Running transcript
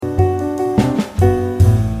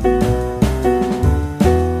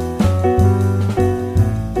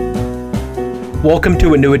Welcome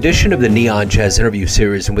to a new edition of the Neon Jazz interview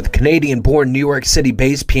series, and with Canadian-born New York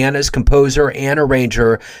City-based pianist, composer, and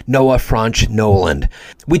arranger Noah Franche-Nolan.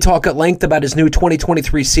 We talk at length about his new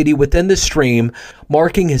 2023 CD, Within the Stream,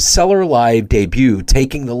 marking his stellar live debut,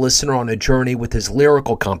 taking the listener on a journey with his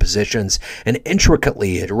lyrical compositions and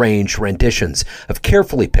intricately arranged renditions of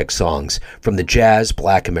carefully picked songs from the jazz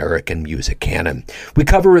Black American music canon. We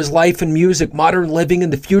cover his life and music, modern living,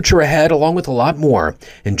 and the future ahead, along with a lot more.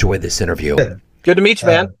 Enjoy this interview. Good to meet you,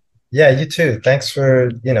 man. Yeah, you too. Thanks for,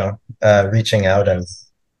 reaching out and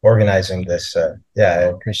organizing this. I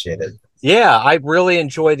appreciate it. Yeah, I really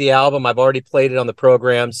enjoyed the album. I've already played it on the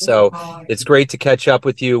program, so it's great to catch up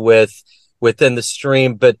with you within the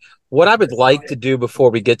stream. But what I would like to do before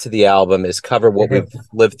we get to the album is cover what we've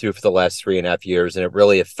lived through for the last 3.5 years, and it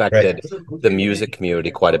really affected the music community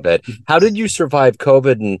quite a bit. How did you survive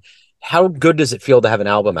COVID, and how good does it feel to have an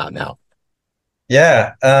album out now?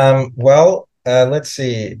 Yeah, let's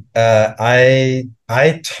see.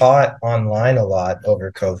 I taught online a lot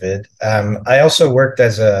over COVID. I also worked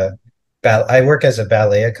as I work as a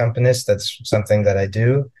ballet accompanist. That's something that I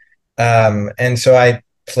do. And so I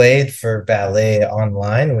played for ballet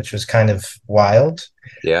online, which was kind of wild.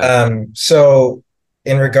 Yeah. So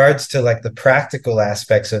in regards to like the practical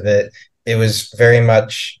aspects of it, it was very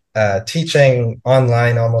much teaching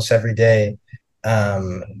online almost every day.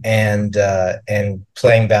 And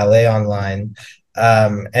playing ballet online.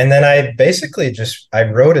 And then I basically I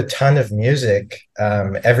wrote a ton of music.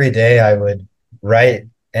 Every day I would write,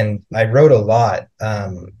 and I wrote a lot.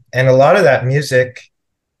 And a lot of that music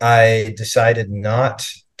I decided not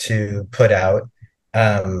to put out.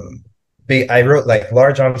 I wrote like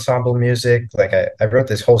large ensemble music. Like I wrote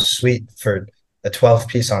this whole suite for a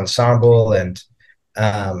 12-piece ensemble, and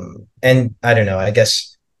I don't know, I guess,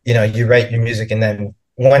 you write your music, and then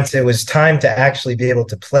once it was time to actually be able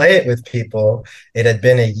to play it with people, it had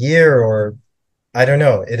been a year, or I don't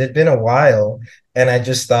know, it had been a while. And I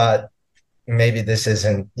just thought, maybe this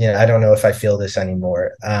isn't, I don't know if I feel this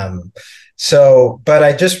anymore. But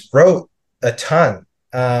I just wrote a ton.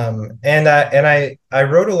 And I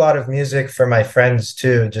wrote a lot of music for my friends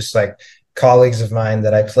too, just like colleagues of mine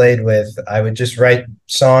that I played with. I would just write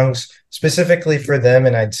songs specifically for them,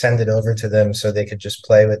 and I'd send it over to them so they could just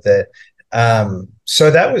play with it.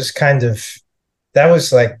 So that was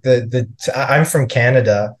like I'm from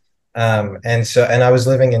Canada. And I was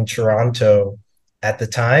living in Toronto at the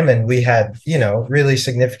time, and we had, really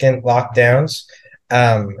significant lockdowns.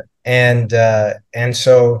 And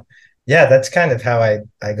so, yeah, that's kind of how I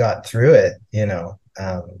got through it,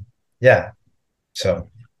 so.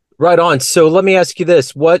 Right on. So let me ask you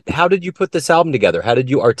this. How did you put this album together? How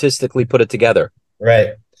did you artistically put it together?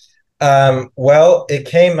 Right. Well, it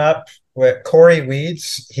came up with Corey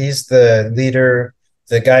Weeds. He's the leader,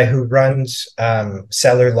 the guy who runs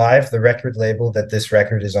Cellar Live, the record label that this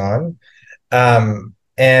record is on. And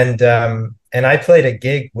I played a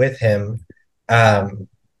gig with him. And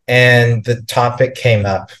the topic came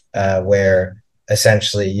up where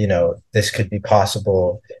essentially, this could be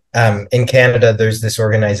possible. In Canada, there's this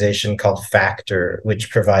organization called Factor, which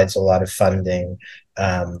provides a lot of funding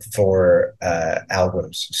for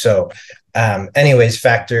albums. So anyways,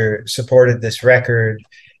 Factor supported this record.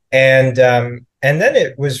 And then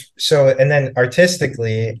it was and then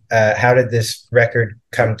artistically, how did this record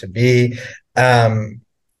come to be?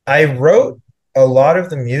 I wrote a lot of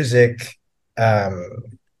the music,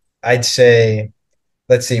 I'd say,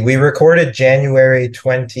 let's see, we recorded January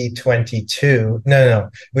 2022. No,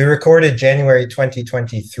 we recorded January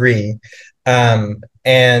 2023.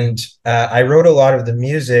 And I wrote a lot of the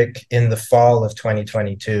music in the fall of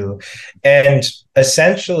 2022. And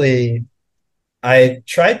essentially, I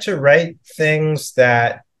tried to write things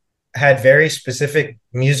that had very specific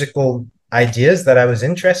musical ideas that I was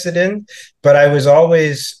interested in, but I was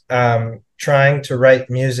always trying to write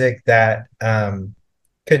music that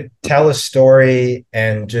could tell a story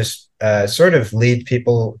and just sort of lead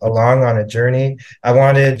people along on a journey. I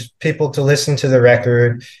wanted people to listen to the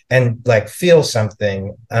record and like feel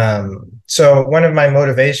something. So one of my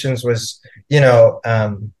motivations was, what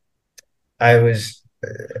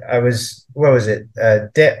was it?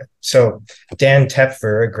 Dan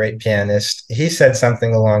Tepfer, a great pianist, he said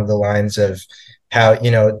something along the lines of how,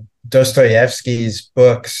 Dostoevsky's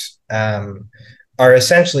books are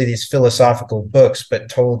essentially these philosophical books, but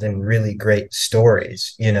told in really great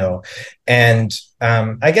stories, and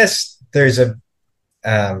I guess there's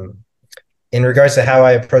in regards to how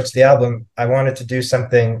I approached the album, I wanted to do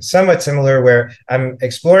something somewhat similar where I'm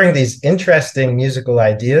exploring these interesting musical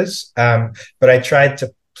ideas, but I tried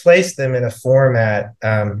to place them in a format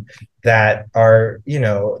that are,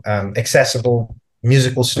 accessible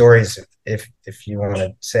musical stories, if you want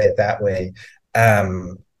to say it that way.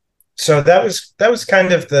 Um, so that was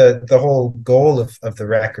kind of the whole goal of the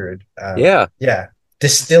record. Yeah, Yeah,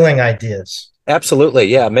 distilling ideas. absolutely.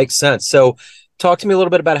 Yeah, it makes sense. So, talk to me a little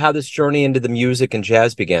bit about how this journey into the music and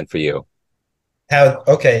jazz began for you. How?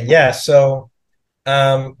 Okay, yeah. So,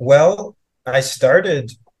 well, I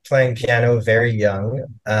started playing piano very young.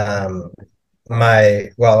 My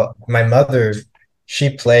mother, she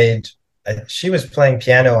was playing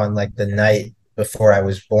piano on like the night before I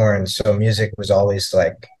was born, so music was always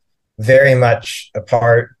like very much a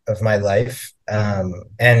part of my life.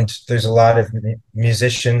 And there's a lot of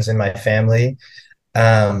musicians in my family.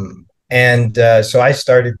 And so I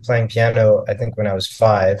started playing piano, I think, when I was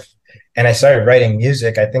 5. And I started writing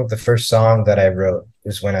music. I think the first song that I wrote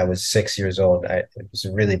was when I was 6 years old. It was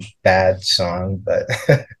a really bad song, but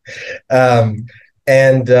um,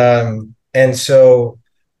 and so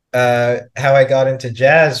how I got into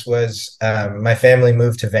jazz was my family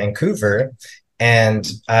moved to Vancouver, and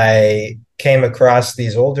I came across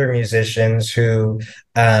these older musicians who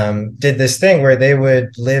did this thing where they would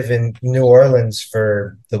live in New Orleans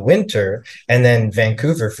for the winter and then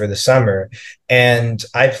Vancouver for the summer. And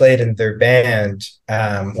I played in their band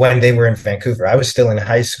when they were in Vancouver. I was still in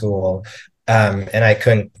high school, and I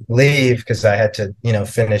couldn't leave because I had to,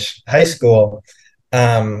 finish high school.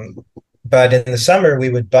 Um, but in the summer, we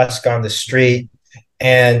would busk on the street,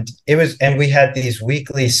 and we had these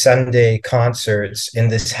weekly Sunday concerts in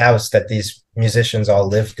this house that these musicians all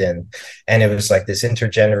lived in. And it was like this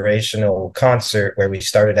intergenerational concert where we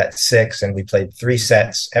started at 6 and we played 3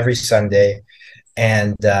 sets every Sunday.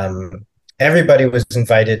 And everybody was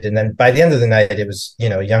invited. And then by the end of the night, it was,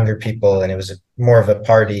 younger people, and it was more of a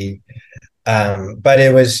party. But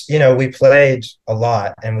it was, we played a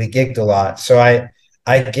lot and we gigged a lot. So I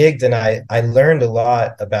gigged, and I learned a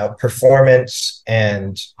lot about performance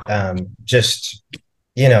and just,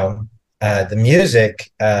 the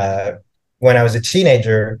music when I was a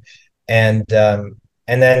teenager. And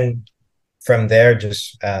then from there,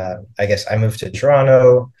 just, I guess I moved to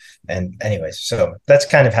Toronto. And anyways, so that's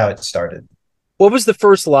kind of how it started. What was the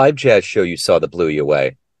first live jazz show you saw that blew you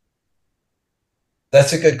away?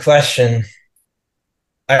 That's a good question.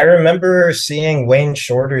 I remember seeing Wayne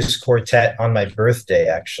Shorter's quartet on my birthday,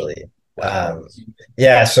 actually. Wow.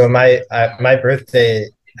 Yeah, so my birthday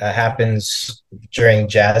happens during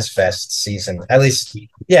Jazz Fest season. At least,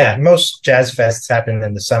 yeah, most Jazz Fests happen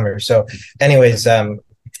in the summer. So, anyways,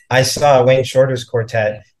 I saw Wayne Shorter's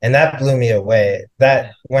quartet, and that blew me away.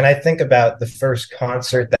 That when I think about the first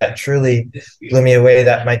concert that truly blew me away,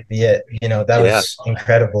 that might be it. That Yeah. was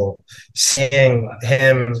incredible. Seeing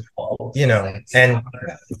him, and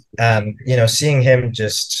seeing him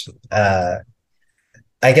just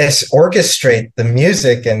I guess orchestrate the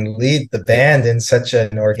music and lead the band in such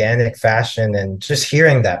an organic fashion, and just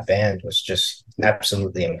hearing that band was just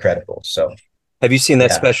absolutely incredible. So Have you seen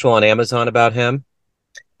that yeah. special on Amazon about him?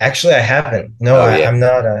 Actually, I haven't. No, Oh, yeah. I'm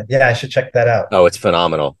not. Yeah, I should check that out. Oh, it's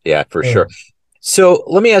phenomenal. Yeah, for sure. Mm. So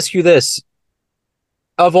let me ask you this.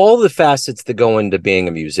 Of all the facets that go into being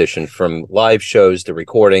a musician, from live shows to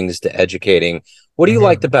recordings to educating, what do you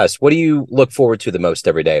like Mhm. the best? What do you look forward to the most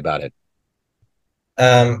every day about it?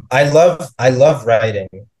 I love writing,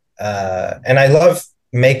 and I love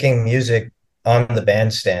making music on the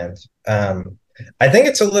bandstand. I think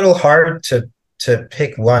it's a little hard to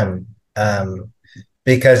pick one,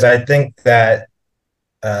 because I think that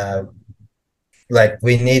uh, like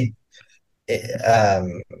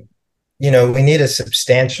um, we need a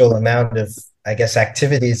substantial amount of, I guess,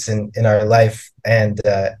 activities in our life, and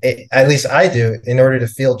at least I do, in order to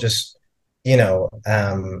feel just, you know,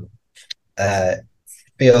 uh,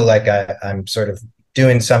 feel like I'm sort of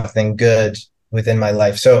doing something good within my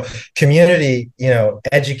life. So community,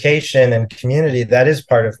 education and community, that is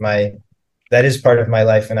part of my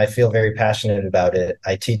life, and I feel very passionate about it.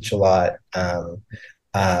 I teach a lot,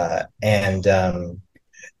 uh, and um,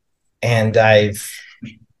 and I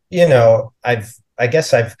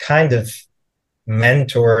guess I've kind of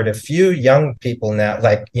mentored a few young people now,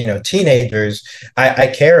 like, teenagers. I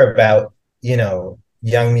care about,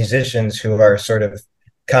 young musicians who are sort of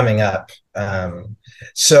coming up.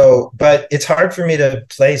 But it's hard for me to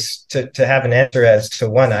have an answer as to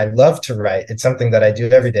one. I love to write. It's something that I do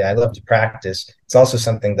every day. I love to practice. It's also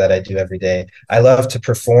something that I do every day. I love to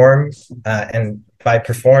perform, and by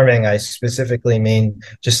performing, I specifically mean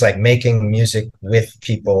just like making music with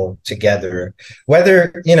people together,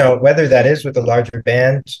 whether that is with a larger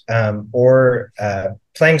band, or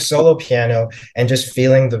playing solo piano and just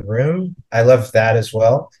feeling the room. I love that as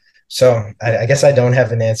well. So I guess I don't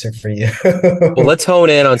have an answer for you. Well, let's hone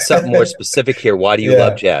in on something more specific here. Why do you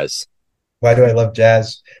love Yeah. jazz? Why do I love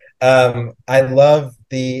jazz? I love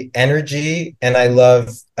the energy and I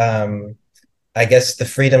love, I guess, the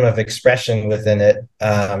freedom of expression within it.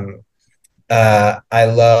 I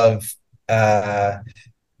love uh,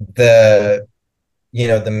 the,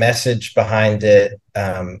 the message behind it,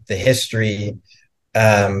 the history.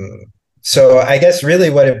 Um, so I guess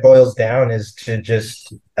really what it boils down is to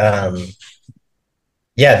just,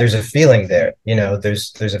 yeah, there's a feeling there.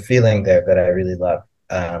 There's a feeling there that I really love,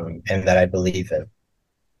 and that I believe in.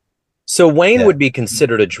 So Wayne Yeah. would be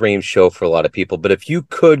considered a dream show for a lot of people, but if you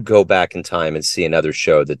could go back in time and see another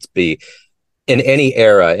show that's be in any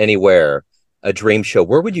era, anywhere, a dream show,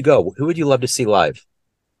 where would you go? Who would you love to see live?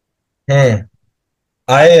 Hmm.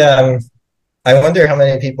 I um I wonder how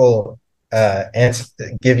many people answer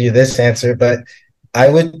give you this answer, but I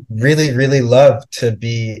would really, really love to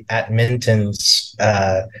be at Minton's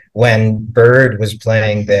when Bird was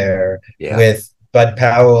playing there Yeah. with Bud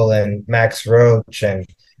Powell and Max Roach and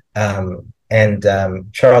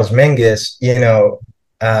Charles Mingus.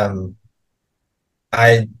 Um,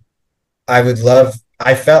 I I would love.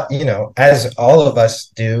 I felt, as all of us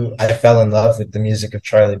do, I fell in love with the music of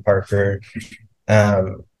Charlie Parker,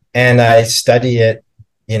 um, and I study it.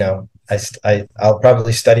 I'll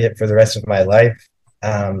probably study it for the rest of my life.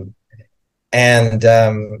 Um, and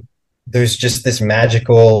There's just this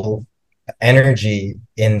magical energy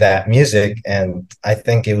in that music, and I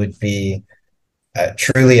think it would be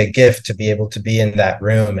truly a gift to be able to be in that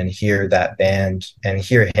room and hear that band and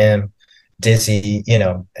hear him, Dizzy,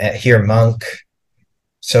 hear Monk.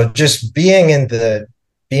 So just being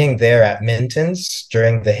there at Minton's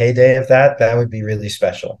during the heyday of that would be really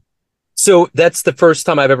special. So that's the first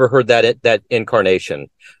time I've ever heard that incarnation.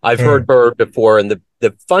 I've heard Hmm. Bird before, and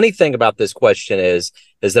the funny thing about this question is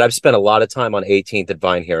that I've spent a lot of time on 18th and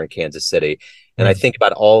Vine here in Kansas City, and I Hmm. think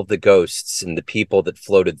about all of the ghosts and the people that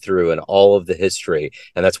floated through and all of the history,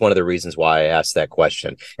 and that's one of the reasons why I asked that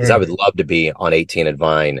question is I would Hmm. love to be on 18 and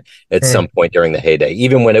Vine at some Hmm. point during the heyday,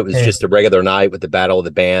 even when it was Hmm. just a regular night with the Battle of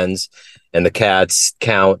the Bands and the Cats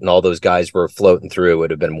Count and all those guys were floating through. It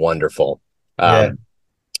would have been wonderful. Yeah.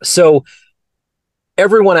 So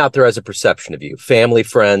everyone out there has a perception of you, family,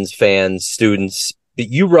 friends, fans, students, but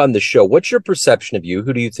you run the show. What's your perception of you?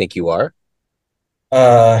 Who do you think you are?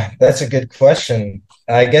 That's a good question.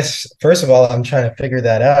 I guess first of all, I'm trying to figure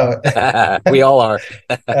that out. We all are.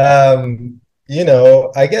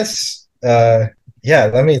 I guess yeah,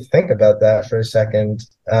 let me think about that for a second.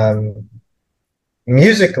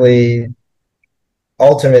 Musically,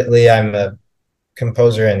 ultimately, I'm a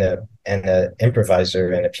composer and a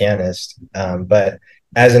improviser and a pianist. But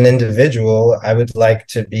as an individual, I would like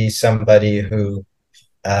to be somebody who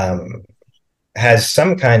um, has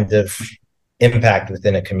some kind of impact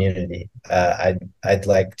within a community. I'd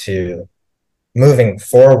like to moving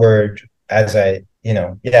forward as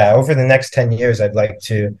yeah, over the next 10 years, I'd like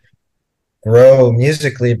to grow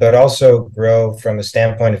musically, but also grow from a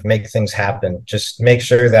standpoint of make things happen. Just make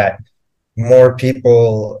sure that more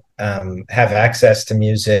people have access to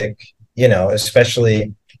music,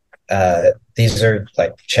 especially these are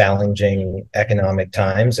like challenging economic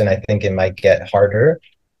times, and I think it might get harder.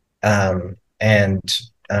 And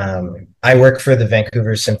I work for the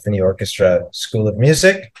Vancouver Symphony Orchestra School of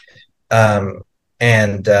Music, um,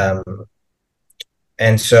 and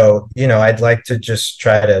so I'd like to just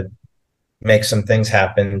try to make some things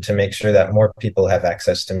happen to make sure that more people have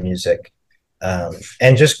access to music,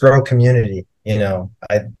 and just grow community.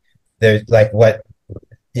 There's like what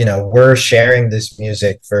we're sharing this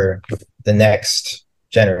music for the next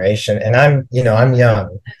generation, and I'm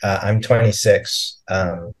young. I'm 26,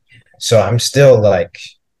 so I'm still like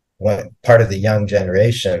part of the young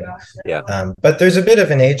generation. Yeah, But there's a bit of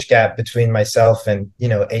an age gap between myself and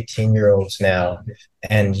 18-year-olds now,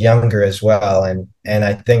 and younger as well. And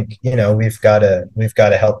I think we've got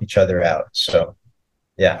to help each other out. So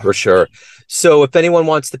yeah. for sure. So if anyone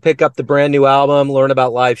wants to pick up the brand new album, learn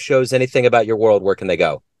about live shows, anything about your world, where can they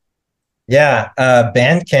go? Yeah,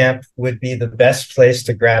 Bandcamp would be the best place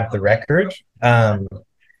to grab the record.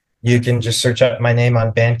 You can just search up my name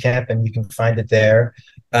on Bandcamp and you can find it there.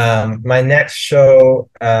 My next show,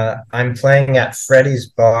 I'm playing at Freddie's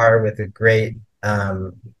Bar with a great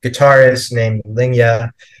guitarist named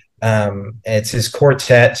Lingya. It's his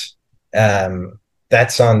quartet. Um,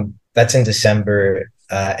 that's in December.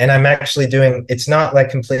 And I'm actually it's not like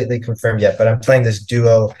completely confirmed yet, but I'm playing this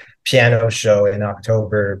duo piano show in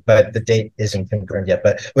October, but the date isn't confirmed yet.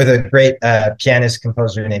 But with a great pianist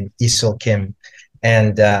composer named Isil Kim,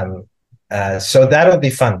 and So that'll be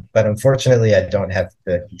fun, but unfortunately, I don't have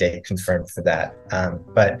the date confirmed for that.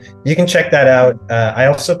 But you can check that out. I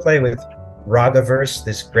also play with Ragaverse,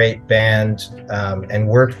 this great band, and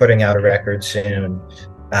we're putting out a record soon.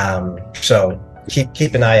 So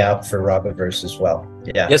keep an eye out for Ragaverse as well.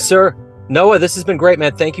 Yeah. Yes, sir. Noah, this has been great,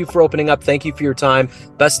 man. Thank you for opening up. Thank you for your time.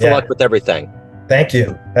 Best of luck with everything. Thank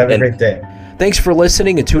you. Have a great day. Thanks for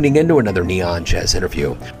listening and tuning in to another Neon Jazz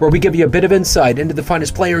interview, where we give you a bit of insight into the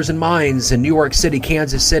finest players and minds in New York City,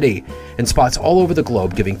 Kansas City, and spots all over the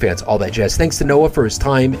globe, giving fans all that jazz. Thanks to Noah for his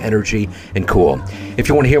time, energy, and cool. If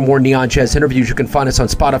you want to hear more Neon Jazz interviews, you can find us on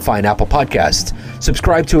Spotify and Apple Podcasts.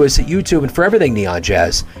 Subscribe to us at YouTube, and for everything Neon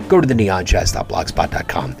Jazz, go to the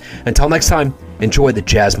neonjazz.blogspot.com. Until next time, enjoy the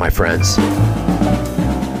jazz, my friends.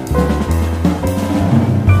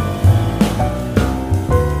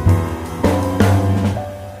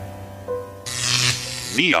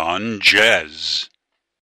 Neon Jazz.